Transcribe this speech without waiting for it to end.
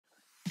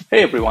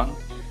Hey everyone,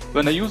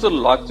 when a user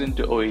logs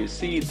into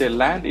OAC, they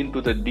land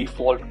into the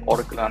default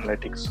Oracle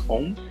Analytics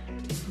home.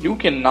 You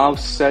can now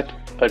set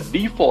a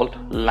default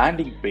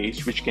landing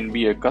page, which can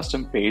be a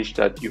custom page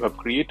that you have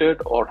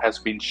created or has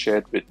been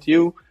shared with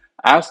you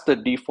as the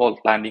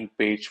default landing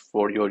page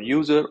for your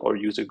user or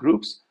user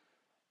groups.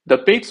 The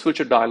page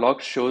switcher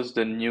dialog shows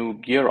the new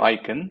gear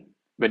icon.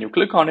 When you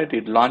click on it,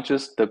 it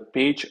launches the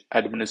page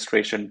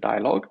administration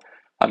dialog.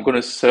 I'm going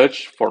to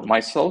search for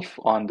myself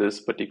on this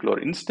particular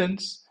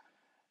instance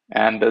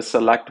and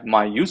select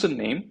my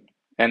username.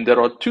 And there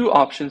are two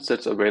options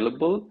that's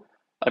available.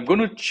 I'm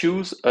going to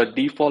choose a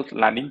default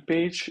landing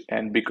page,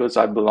 and because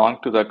I belong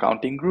to the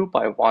accounting group,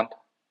 I want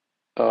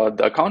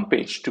the account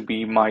page to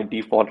be my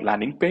default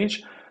landing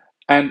page.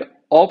 And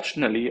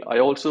optionally, I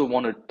also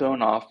want to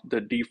turn off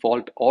the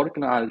default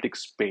Oracle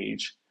Analytics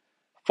page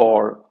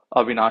for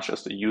Avinash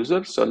as the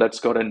user. So let's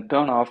go ahead and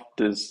turn off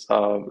this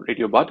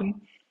radio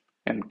button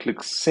and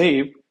click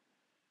Save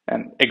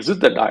and exit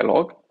the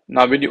dialog.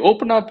 Now, when you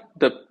open up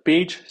the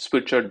page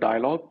switcher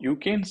dialog, you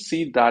can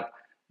see that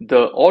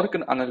the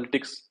Oracle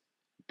Analytics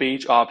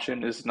page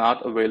option is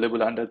not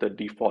available under the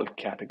default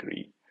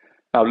category.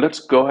 Now,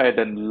 let's go ahead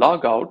and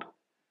log out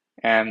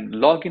and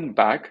log in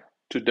back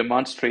to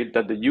demonstrate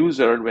that the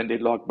user, when they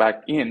log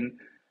back in,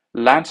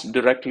 lands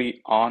directly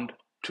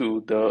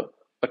onto the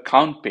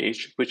account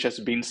page, which has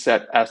been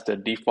set as the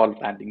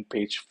default landing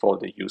page for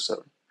the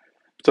user.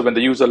 So when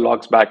the user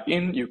logs back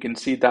in, you can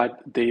see that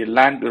they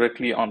land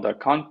directly on the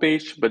account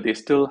page, but they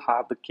still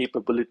have the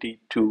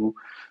capability to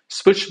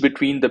switch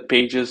between the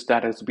pages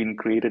that has been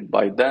created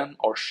by them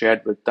or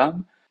shared with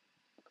them.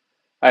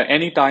 At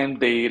any time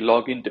they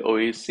log into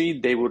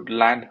OAC, they would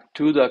land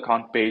to the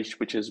account page,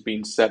 which has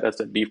been set as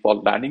the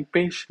default landing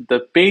page.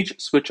 The page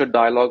switcher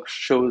dialog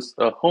shows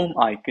a home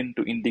icon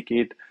to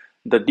indicate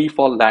the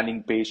default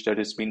landing page that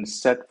has been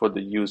set for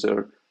the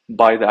user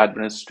by the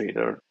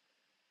administrator.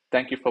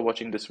 Thank you for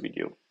watching this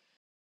video.